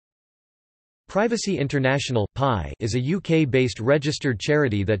Privacy International (PI) is a UK-based registered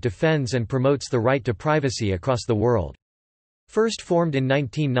charity that defends and promotes the right to privacy across the world. First formed in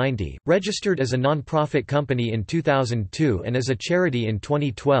 1990, registered as a non-profit company in 2002 and as a charity in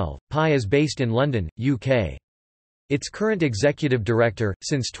 2012, PI is based in London, UK. Its current executive director,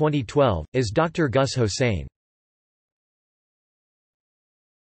 since 2012, is Dr. Gus Hossain.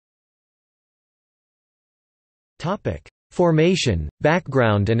 Formation,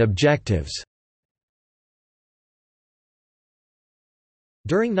 background and objectives.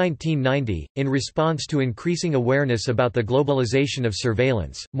 During 1990, in response to increasing awareness about the globalization of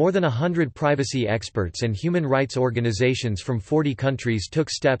surveillance, more than 100 privacy experts and human rights organizations from 40 countries took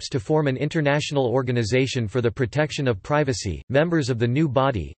steps to form an international organization for the protection of privacy. Members of the new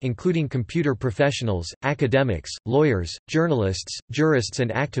body, including computer professionals, academics, lawyers, journalists, jurists, and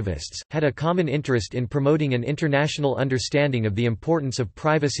activists, had a common interest in promoting an international understanding of the importance of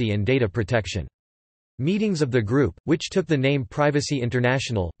privacy and data protection. Meetings of the group, which took the name Privacy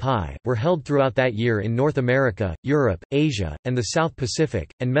International (PI), were held throughout that year in North America, Europe, Asia, and the South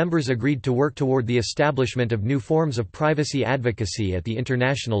Pacific, and members agreed to work toward the establishment of new forms of privacy advocacy at the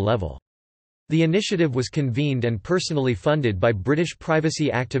international level. The initiative was convened and personally funded by British privacy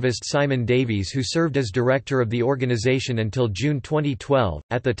activist Simon Davies, who served as director of the organisation until June 2012.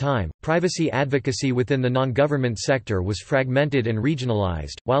 At the time, privacy advocacy within the non-government sector was fragmented and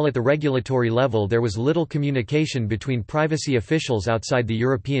regionalised, while at the regulatory level there was little communication between privacy officials outside the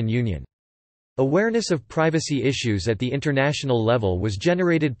European Union. Awareness of privacy issues at the international level was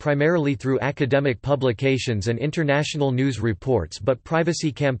generated primarily through academic publications and international news reports, but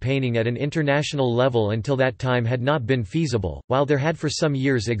privacy campaigning at an international level until that time had not been feasible. While there had for some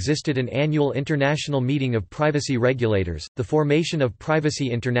years existed an annual international meeting of privacy regulators, the formation of Privacy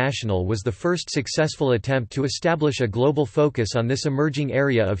International was the first successful attempt to establish a global focus on this emerging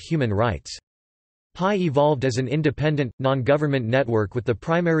area of human rights. PI evolved as an independent, non-government network with the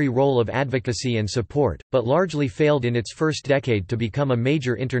primary role of advocacy and support, but largely failed in its first decade to become a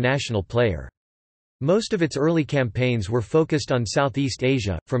major international player. Most of its early campaigns were focused on Southeast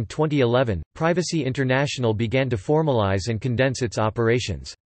Asia. From 2011, Privacy International began to formalize and condense its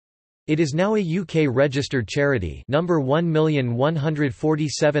operations. It is now a UK-registered charity, number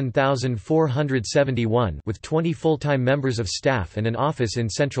 1,147,471, with 20 full-time members of staff and an office in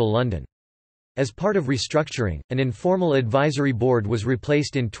central London. As part of restructuring, an informal advisory board was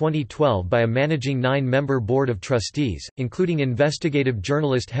replaced in 2012 by a managing 9-member board of trustees, including investigative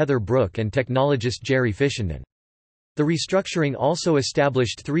journalist Heather Brooke and technologist Jerry Fishenden. The restructuring also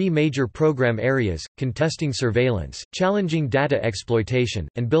established 3 major program areas: contesting surveillance, challenging data exploitation,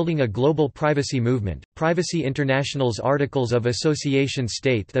 and building a global privacy movement. Privacy International's Articles of Association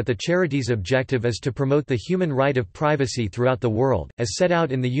state that the charity's objective is to promote the human right of privacy throughout the world, as set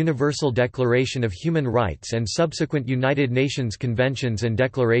out in the Universal Declaration of Human Rights and subsequent United Nations conventions and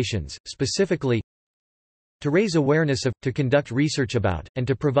declarations, specifically to raise awareness of, to conduct research about, and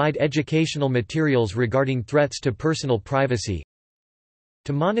to provide educational materials regarding threats to personal privacy,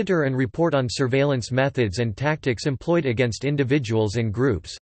 to monitor and report on surveillance methods and tactics employed against individuals and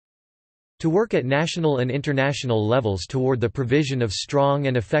groups, to work at national and international levels toward the provision of strong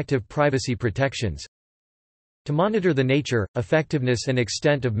and effective privacy protections, to monitor the nature, effectiveness and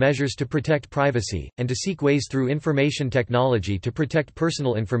extent of measures to protect privacy, and to seek ways through information technology to protect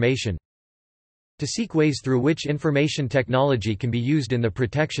personal information, to seek ways through which information technology can be used in the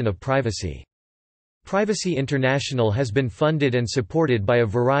protection of privacy. Privacy International has been funded and supported by a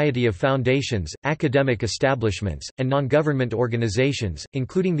variety of foundations, academic establishments, and non-government organizations,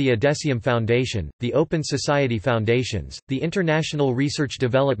 including the Adesium Foundation, the Open Society Foundations, the International Research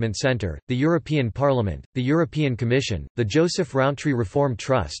Development Centre, the European Parliament, the European Commission, the Joseph Rowntree Reform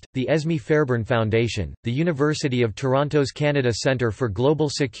Trust, the Esme Fairbairn Foundation, the University of Toronto's Canada Centre for Global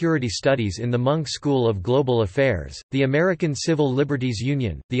Security Studies in the Munk School of Global Affairs, the American Civil Liberties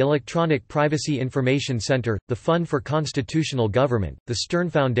Union, the Electronic Privacy Information Center, the Fund for Constitutional Government, the Stern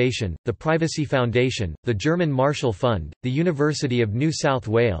Foundation, the Privacy Foundation, the German Marshall Fund, the University of New South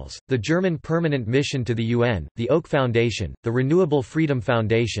Wales, the German Permanent Mission to the UN, the Oak Foundation, the Renewable Freedom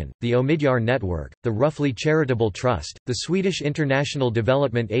Foundation, the Omidyar Network, the Roughly Charitable Trust, the Swedish International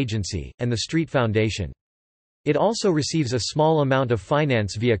Development Agency, and the Street Foundation. It also receives a small amount of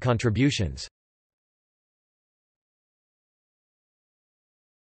finance via contributions.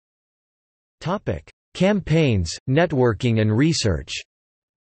 Campaigns, networking and research.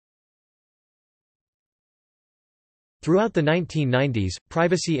 Throughout the 1990s,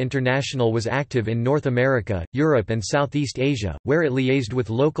 Privacy International was active in North America, Europe and Southeast Asia, where it liaised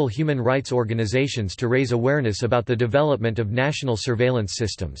with local human rights organizations to raise awareness about the development of national surveillance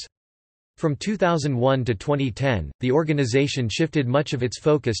systems. From 2001 to 2010, the organization shifted much of its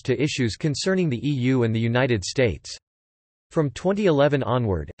focus to issues concerning the EU and the United States. From 2011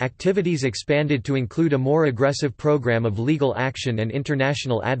 onward, activities expanded to include a more aggressive program of legal action and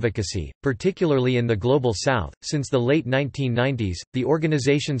international advocacy, particularly in the Global South. Since the late 1990s, the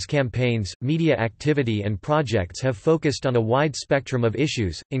organization's campaigns, media activity, and projects have focused on a wide spectrum of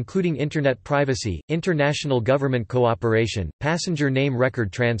issues, including Internet privacy, international government cooperation, passenger name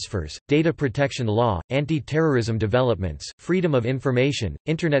record transfers, data protection law, anti-terrorism developments, freedom of information,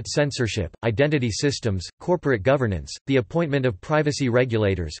 Internet censorship, identity systems, corporate governance, the appointment of privacy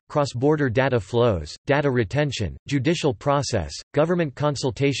regulators, cross-border data flows, data retention, judicial process, government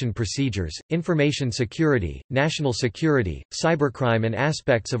consultation procedures, information security, national security, cybercrime, and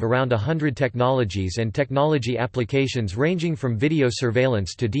aspects of around 100 technologies and technology applications ranging from video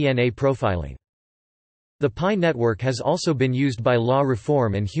surveillance to DNA profiling. The Pi network has also been used by law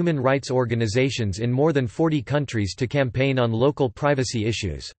reform and human rights organizations in more than 40 countries to campaign on local privacy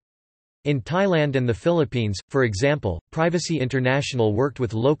issues. In Thailand and the Philippines, for example, Privacy International worked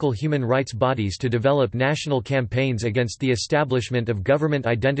with local human rights bodies to develop national campaigns against the establishment of government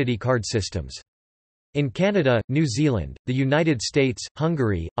identity card systems. In Canada, New Zealand, the United States,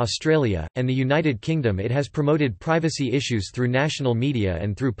 Hungary, Australia, and the United Kingdom it has promoted privacy issues through national media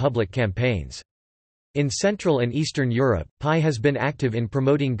and through public campaigns. In Central and Eastern Europe, Pi has been active in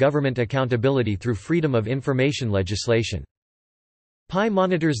promoting government accountability through freedom of information legislation. Pi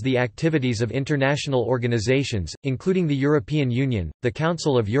monitors the activities of international organizations, including the European Union, the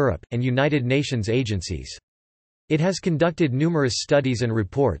Council of Europe, and United Nations agencies. It has conducted numerous studies and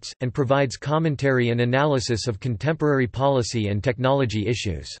reports, and provides commentary and analysis of contemporary policy and technology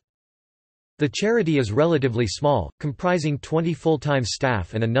issues. The charity is relatively small, comprising 20 full-time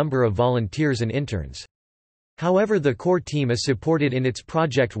staff and a number of volunteers and interns. However, the core team is supported in its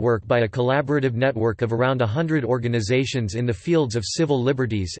project work by a collaborative network of around 100 organizations in the fields of civil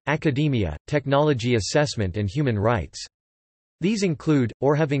liberties, academia, technology assessment, and human rights. These include,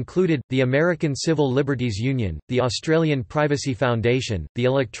 or have included, the American Civil Liberties Union, the Australian Privacy Foundation, the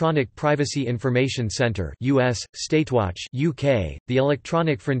Electronic Privacy Information Centre (US), Statewatch (UK), the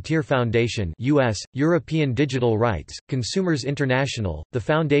Electronic Frontier Foundation (US), European Digital Rights, Consumers International, the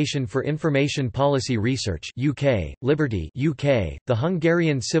Foundation for Information Policy Research (UK), Liberty (UK), the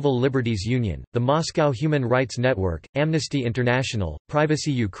Hungarian Civil Liberties Union, the Moscow Human Rights Network, Amnesty International,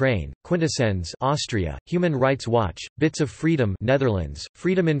 Privacy Ukraine, Quintessence (Austria), Human Rights Watch, Bits of Freedom Netherlands,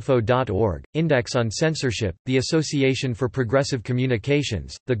 freedominfo.org, Index on Censorship, the Association for Progressive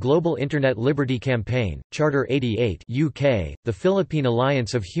Communications, the Global Internet Liberty Campaign, Charter 88 UK, the Philippine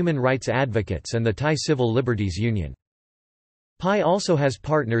Alliance of Human Rights Advocates, and the Thai Civil Liberties Union. Pi also has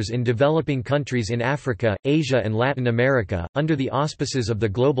partners in developing countries in Africa, Asia, and Latin America, under the auspices of the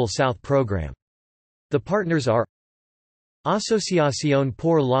Global South program. The partners are Asociación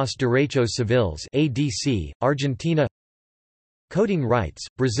por los Derechos Civiles (ADC), Argentina; Coding Rights,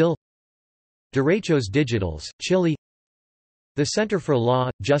 Brazil; Derechos Digitales, Chile; the Center for Law,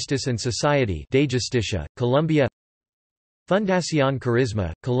 Justice and Society de Justicia, Colombia; Fundación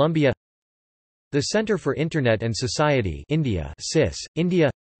Carisma, Colombia; the Center for Internet and Society India (CIS), India;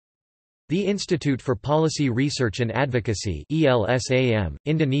 the Institute for Policy Research and Advocacy (ELSAM),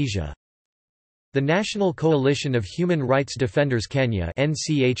 Indonesia; the National Coalition of Human Rights Defenders Kenya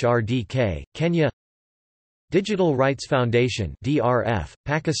 (NCHRDK), Kenya; Digital Rights Foundation (DRF),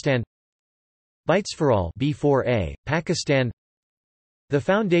 Pakistan; Bytes for All (B4A), Pakistan; the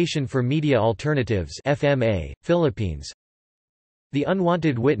Foundation for Media Alternatives (FMA), Philippines; the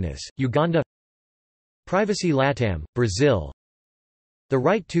Unwanted Witness, Uganda; Privacy Latam, Brazil; the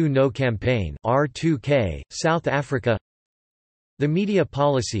Right to Know Campaign (R2K), South Africa; the Media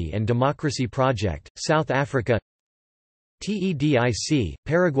Policy and Democracy Project, South Africa; TEDIC,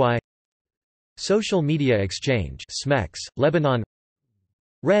 Paraguay; Social Media Exchange (SMEX), Lebanon;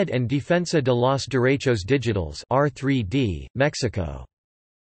 Red and Defensa de los Derechos Digitales (R3D), Mexico.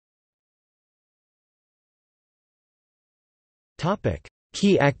 Topic: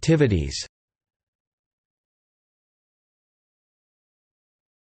 Key activities.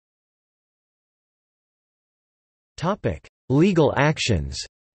 Topic: Legal actions.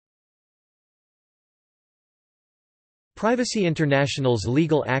 Privacy International's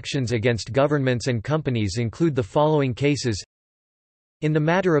legal actions against governments and companies include the following cases. In the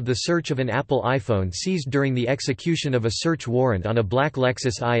matter of the search of an Apple iPhone seized during the execution of a search warrant on a black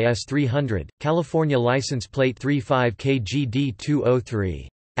Lexus IS 300, California license plate 35KGD203,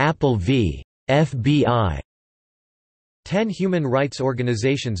 Apple v. FBI. 10 Human Rights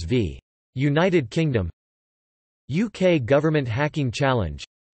Organizations v. United Kingdom. UK Government Hacking Challenge.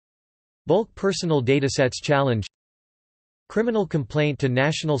 Bulk Personal Datasets Challenge. Criminal complaint to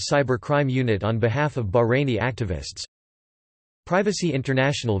National Cybercrime Unit on behalf of Bahraini activists. Privacy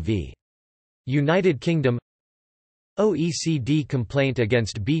International v. United Kingdom. OECD complaint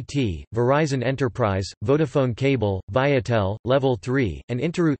against BT, Verizon Enterprise, Vodafone Cable, Viatel, Level 3, and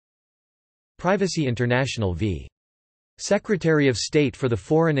Interu. Privacy International v. Secretary of State for the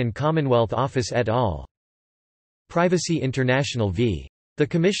Foreign and Commonwealth Office et al. Privacy International v. The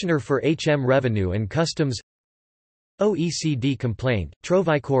Commissioner for HM Revenue and Customs. OECD complaint,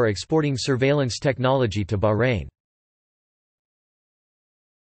 Trovicor exporting surveillance technology to Bahrain.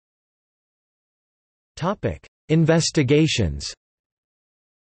 Investigations.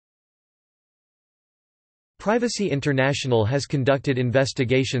 Privacy International has conducted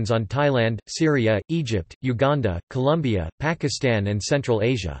investigations on Thailand, Syria, Egypt, Uganda, Colombia, Pakistan and Central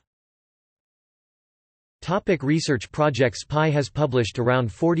Asia. Research projects. PI has published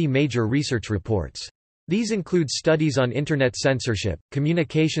around 40 major research reports. These include studies on Internet censorship,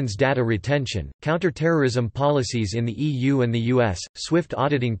 communications data retention, counter-terrorism policies in the EU and the US, SWIFT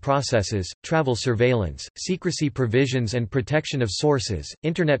auditing processes, travel surveillance, secrecy provisions and protection of sources,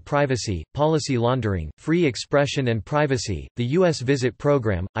 Internet privacy, policy laundering, free expression and privacy, the US visit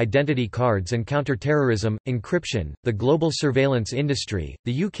program, identity cards and counter-terrorism, encryption, the global surveillance industry,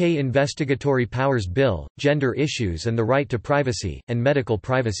 the UK Investigatory Powers Bill, gender issues and the right to privacy, and medical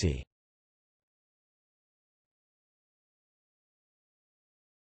privacy.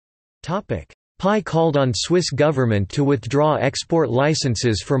 PI called on Swiss government to withdraw export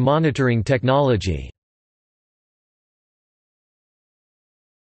licenses for monitoring technology.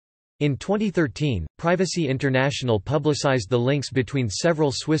 In 2013, Privacy International publicized the links between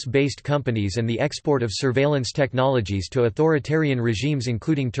several Swiss-based companies and the export of surveillance technologies to authoritarian regimes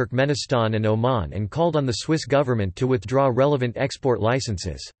including Turkmenistan and Oman and called on the Swiss government to withdraw relevant export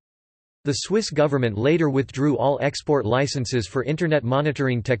licenses. The Swiss government later withdrew all export licenses for Internet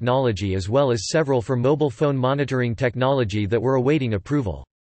monitoring technology as well as several for mobile phone monitoring technology that were awaiting approval.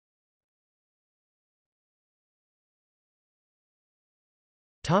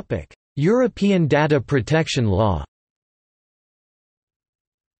 European data protection law.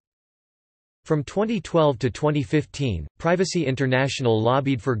 From 2012 to 2015, Privacy International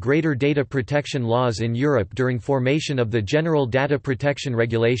lobbied for greater data protection laws in Europe during formation of the General Data Protection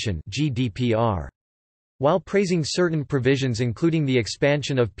Regulation (GDPR). While praising certain provisions including the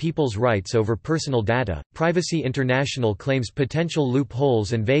expansion of people's rights over personal data, Privacy International claims potential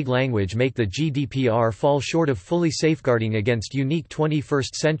loopholes and vague language make the GDPR fall short of fully safeguarding against unique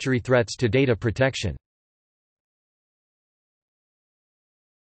 21st-century threats to data protection.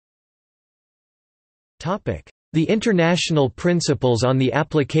 The International Principles on the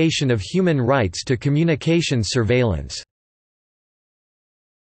Application of Human Rights to Communications Surveillance.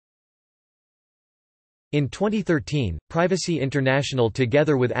 In 2013, Privacy International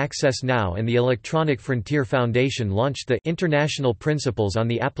together with Access Now and the Electronic Frontier Foundation launched the International Principles on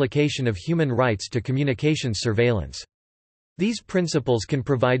the Application of Human Rights to Communications Surveillance. These principles can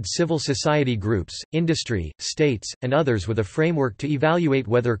provide civil society groups, industry, states, and others with a framework to evaluate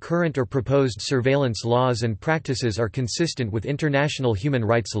whether current or proposed surveillance laws and practices are consistent with international human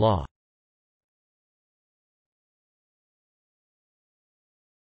rights law.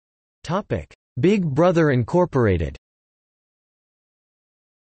 Big Brother Incorporated.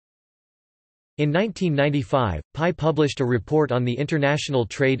 In 1995, PI published a report on the international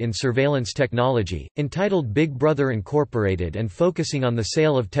trade in surveillance technology, entitled Big Brother Incorporated and focusing on the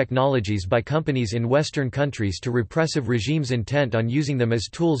sale of technologies by companies in Western countries to repressive regimes intent on using them as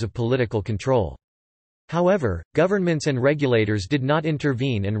tools of political control. However, governments and regulators did not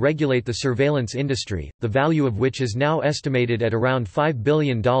intervene and regulate the surveillance industry, the value of which is now estimated at around $5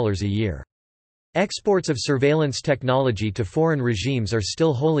 billion a year. Exports of surveillance technology to foreign regimes are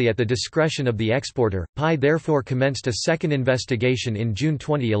still wholly at the discretion of the exporter. PI therefore commenced a second investigation in June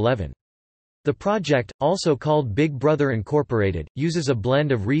 2011. The project, also called Big Brother Incorporated, uses a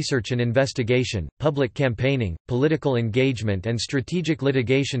blend of research and investigation, public campaigning, political engagement and strategic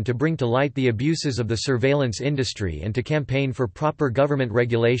litigation to bring to light the abuses of the surveillance industry and to campaign for proper government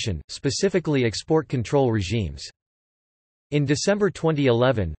regulation, specifically export control regimes. In December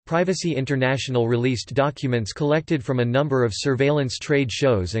 2011, Privacy International released documents collected from a number of surveillance trade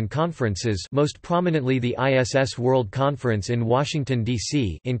shows and conferences, most prominently the ISS World Conference in Washington,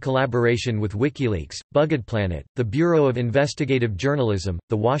 D.C. in collaboration with WikiLeaks, BuggedPlanet, the Bureau of Investigative Journalism,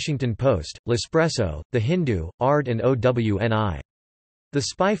 The Washington Post, L'Espresso, The Hindu, ARD and OWNI. The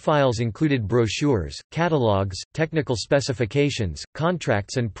spy files included brochures, catalogs, technical specifications,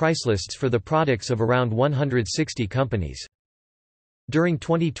 contracts and price lists for the products of around 160 companies. During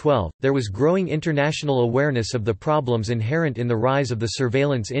 2012, there was growing international awareness of the problems inherent in the rise of the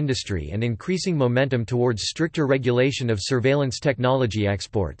surveillance industry and increasing momentum towards stricter regulation of surveillance technology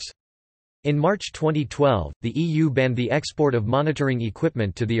exports. In March 2012, the EU banned the export of monitoring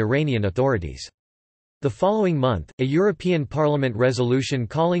equipment to the Iranian authorities. The following month, a European Parliament resolution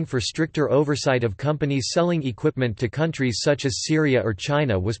calling for stricter oversight of companies selling equipment to countries such as Syria or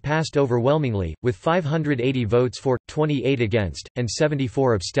China was passed overwhelmingly, with 580 votes for, 28 against, and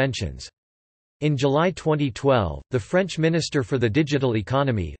 74 abstentions. In July 2012, the French Minister for the Digital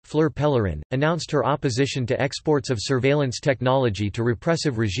Economy, Fleur Pellerin, announced her opposition to exports of surveillance technology to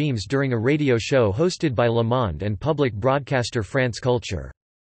repressive regimes during a radio show hosted by Le Monde and public broadcaster France Culture.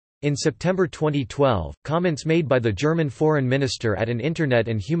 In September 2012, comments made by the German foreign minister at an Internet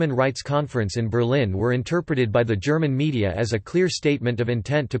and human rights conference in Berlin were interpreted by the German media as a clear statement of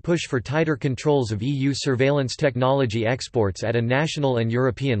intent to push for tighter controls of EU surveillance technology exports at a national and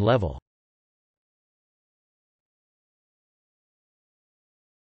European level.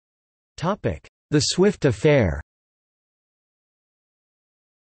 The SWIFT affair.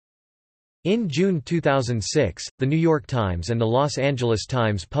 In June 2006, The New York Times and The Los Angeles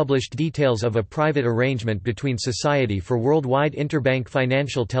Times published details of a private arrangement between Society for Worldwide Interbank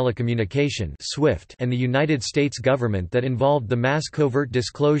Financial Telecommunication (SWIFT) and the United States government that involved the mass covert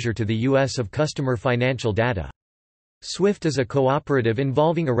disclosure to the U.S. of customer financial data. SWIFT is a cooperative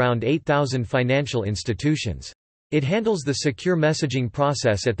involving around 8,000 financial institutions. It handles the secure messaging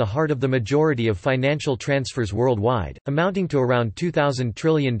process at the heart of the majority of financial transfers worldwide, amounting to around $2,000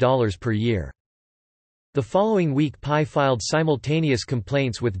 trillion per year. The following week PI filed simultaneous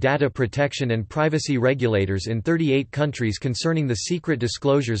complaints with data protection and privacy regulators in 38 countries concerning the secret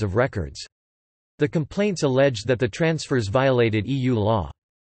disclosures of records. The complaints alleged that the transfers violated EU law.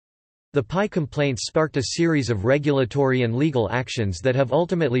 The PI complaints sparked a series of regulatory and legal actions that have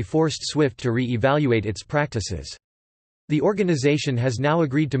ultimately forced SWIFT to re-evaluate its practices. The organization has now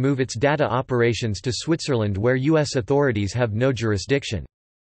agreed to move its data operations to Switzerland, where U.S. authorities have no jurisdiction.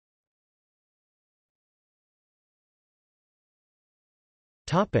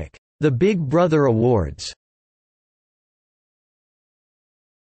 The Big Brother Awards.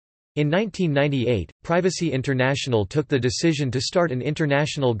 In 1998, Privacy International took the decision to start an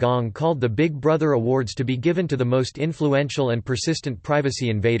international gong called the Big Brother Awards to be given to the most influential and persistent privacy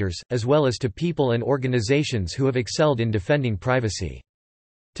invaders, as well as to people and organizations who have excelled in defending privacy.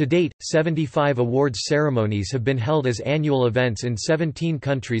 To date, 75 awards ceremonies have been held as annual events in 17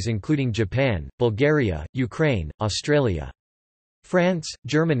 countries including Japan, Bulgaria, Ukraine, Australia, France,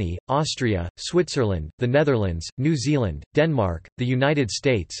 Germany, Austria, Switzerland, the Netherlands, New Zealand, Denmark, the United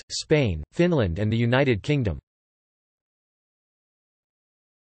States, Spain, Finland and the United Kingdom.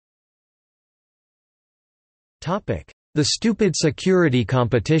 The Stupid Security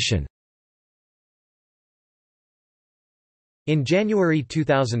Competition. In January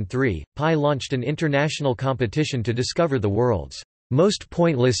 2003, PI launched an international competition to discover the world's most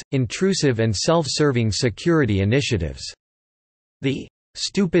pointless, intrusive and self-serving security initiatives. The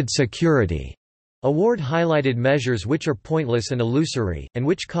Stupid Security Award highlighted measures which are pointless and illusory, and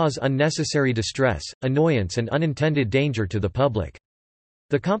which cause unnecessary distress, annoyance and unintended danger to the public.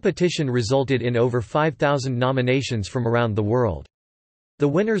 The competition resulted in over 5,000 nominations from around the world. The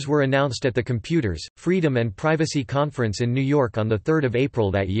winners were announced at the Computers, Freedom and Privacy Conference in New York on 3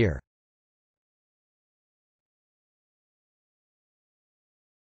 April that year.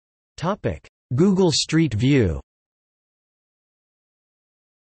 Google Street View.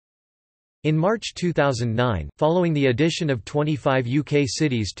 In March 2009, following the addition of 25 UK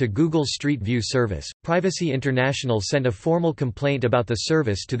cities to Google's Street View service, Privacy International sent a formal complaint about the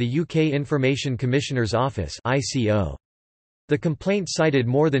service to the UK Information Commissioner's Office (ICO). The complaint cited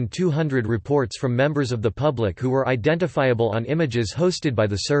more than 200 reports from members of the public who were identifiable on images hosted by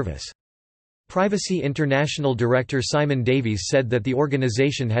the service. Privacy International Director Simon Davies said that the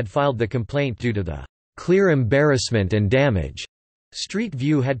organisation had filed the complaint due to the clear embarrassment and damage Street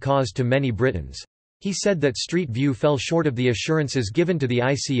View had caused to many Britons. He said that Street View fell short of the assurances given to the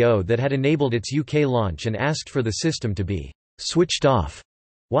ICO that had enabled its UK launch and asked for the system to be switched off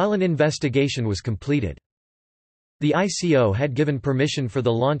while an investigation was completed. The ICO had given permission for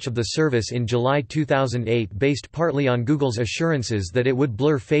the launch of the service in July 2008 based partly on Google's assurances that it would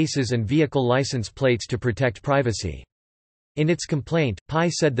blur faces and vehicle license plates to protect privacy. In its complaint, PI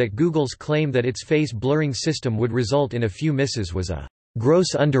said that Google's claim that its face blurring system would result in a few misses was a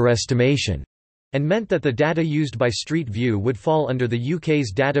gross underestimation, and meant that the data used by Street View would fall under the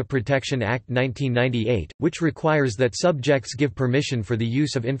UK's Data Protection Act 1998, which requires that subjects give permission for the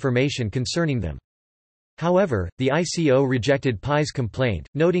use of information concerning them. However, the ICO rejected Pi's complaint,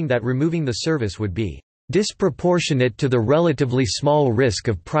 noting that removing the service would be disproportionate to the relatively small risk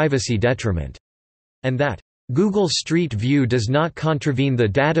of privacy detriment, and that Google Street View does not contravene the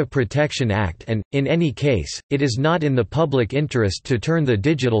Data Protection Act and, in any case, it is not in the public interest to turn the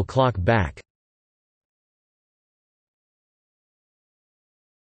digital clock back.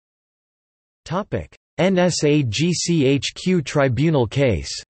 NSA-GCHQ tribunal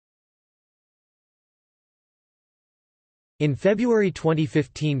case. In February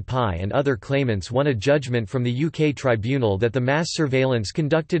 2015, Pi and other claimants won a judgment from the UK tribunal that the mass surveillance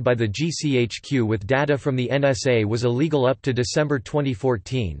conducted by the GCHQ with data from the NSA was illegal up to December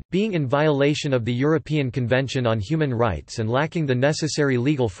 2014, being in violation of the European Convention on Human Rights and lacking the necessary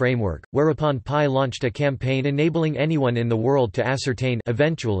legal framework, whereupon Pi launched a campaign enabling anyone in the world to ascertain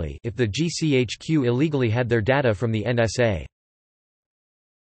eventually if the GCHQ illegally had their data from the NSA.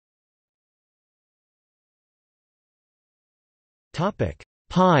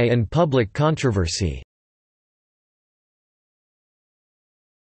 Pi and public controversy.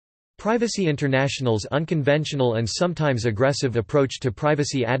 Privacy International's unconventional and sometimes aggressive approach to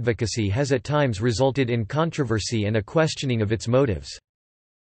privacy advocacy has at times resulted in controversy and a questioning of its motives.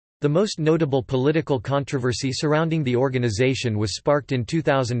 The most notable political controversy surrounding the organisation was sparked in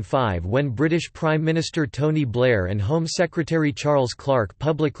 2005 when British Prime Minister Tony Blair and Home Secretary Charles Clarke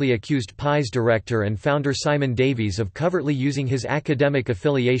publicly accused Pi's director and founder Simon Davies of covertly using his academic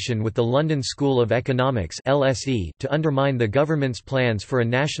affiliation with the London School of Economics (LSE) to undermine the government's plans for a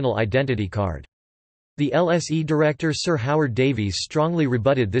national identity card. The LSE director Sir Howard Davies strongly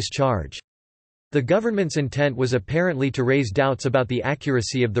rebutted this charge. The government's intent was apparently to raise doubts about the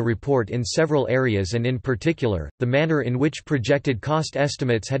accuracy of the report in several areas and in particular, the manner in which projected cost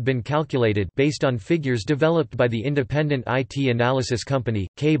estimates had been calculated based on figures developed by the independent IT analysis company,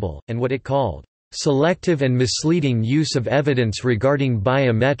 Cable, and what it called, "selective and misleading use of evidence regarding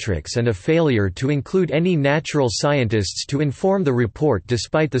biometrics and a failure to include any natural scientists to inform the report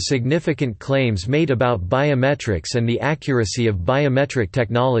despite the significant claims made about biometrics and the accuracy of biometric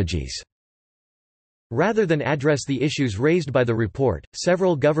technologies." Rather than address the issues raised by the report,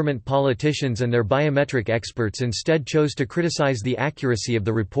 several government politicians and their biometric experts instead chose to criticize the accuracy of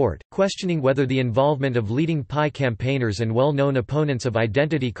the report, questioning whether the involvement of leading Pi campaigners and well-known opponents of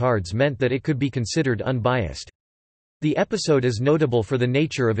identity cards meant that it could be considered unbiased. The episode is notable for the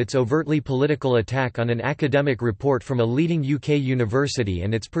nature of its overtly political attack on an academic report from a leading UK university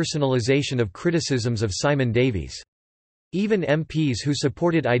and its personalisation of criticisms of Simon Davies. Even MPs who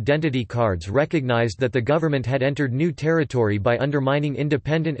supported identity cards recognized that the government had entered new territory by undermining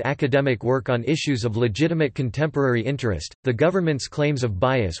independent academic work on issues of legitimate contemporary interest. The government's claims of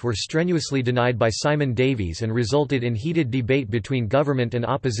bias were strenuously denied by Simon Davies and resulted in heated debate between government and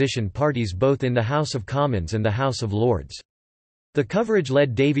opposition parties both in the House of Commons and the House of Lords. The coverage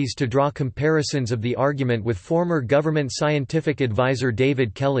led Davies to draw comparisons of the argument with former government scientific advisor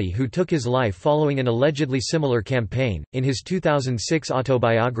David Kelly, who took his life following an allegedly similar campaign. In his 2006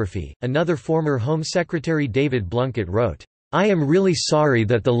 autobiography, another former Home Secretary David Blunkett wrote, "I am really sorry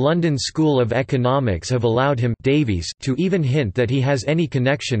that the London School of Economics have allowed him Davies to even hint that he has any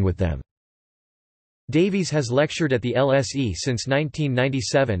connection with them." Davies has lectured at the LSE since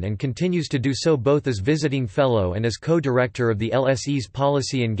 1997 and continues to do so both as visiting fellow and as co-director of the LSE's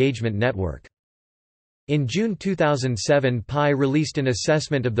Policy Engagement Network. In June 2007, Pi released an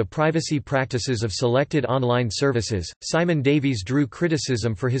assessment of the privacy practices of selected online services. Simon Davies drew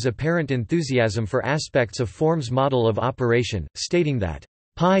criticism for his apparent enthusiasm for aspects of Form's model of operation, stating that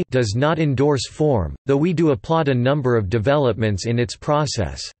Pi does not endorse Form, though we do applaud a number of developments in its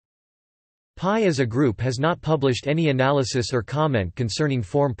process. Pi as a group has not published any analysis or comment concerning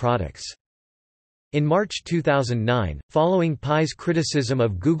Form products. In March 2009, following Pi's criticism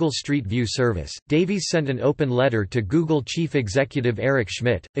of Google Street View service, Davies sent an open letter to Google chief executive Eric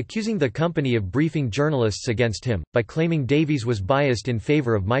Schmidt, accusing the company of briefing journalists against him, by claiming Davies was biased in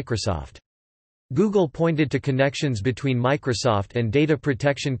favor of Microsoft. Google pointed to connections between Microsoft and data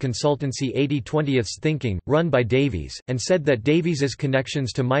protection consultancy 80/20 Thinking, run by Davies, and said that Davies's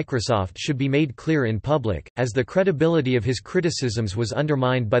connections to Microsoft should be made clear in public, as the credibility of his criticisms was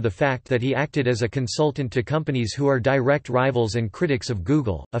undermined by the fact that he acted as a consultant to companies who are direct rivals and critics of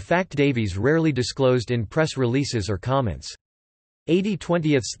Google, a fact Davies rarely disclosed in press releases or comments.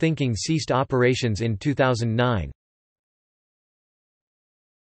 80/20 Thinking ceased operations in 2009.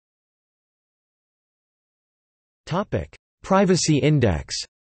 Privacy Index.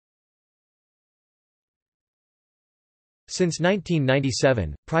 Since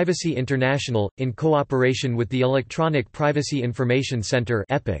 1997, Privacy International, in cooperation with the Electronic Privacy Information Center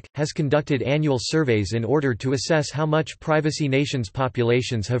 (EPIC), has conducted annual surveys in order to assess how much privacy nations'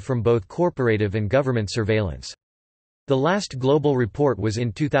 populations have from both corporative and government surveillance. The last global report was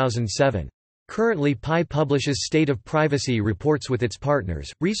in 2007. Currently, PI publishes State of Privacy reports with its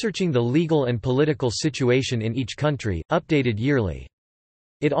partners, researching the legal and political situation in each country, updated yearly.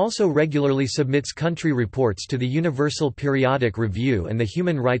 It also regularly submits country reports to the Universal Periodic Review and the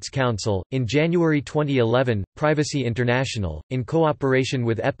Human Rights Council. In January 2011, Privacy International, in cooperation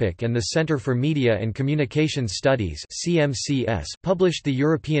with EPIC and the Centre for Media and Communications Studies (CMCS), published the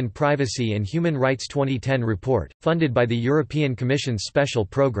European Privacy and Human Rights 2010 report, funded by the European Commission's special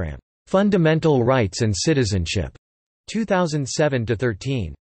programme, Fundamental Rights and Citizenship,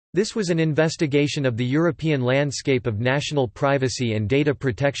 2007-13. This was an investigation of the European landscape of national privacy and data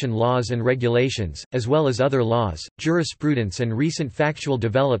protection laws and regulations, as well as other laws, jurisprudence and recent factual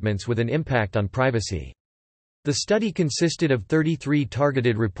developments with an impact on privacy. The study consisted of 33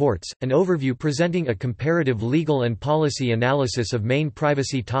 targeted reports, an overview presenting a comparative legal and policy analysis of main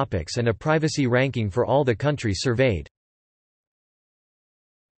privacy topics and a privacy ranking for all the countries surveyed.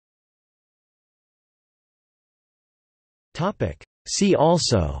 See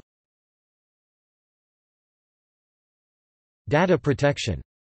also: Data protection.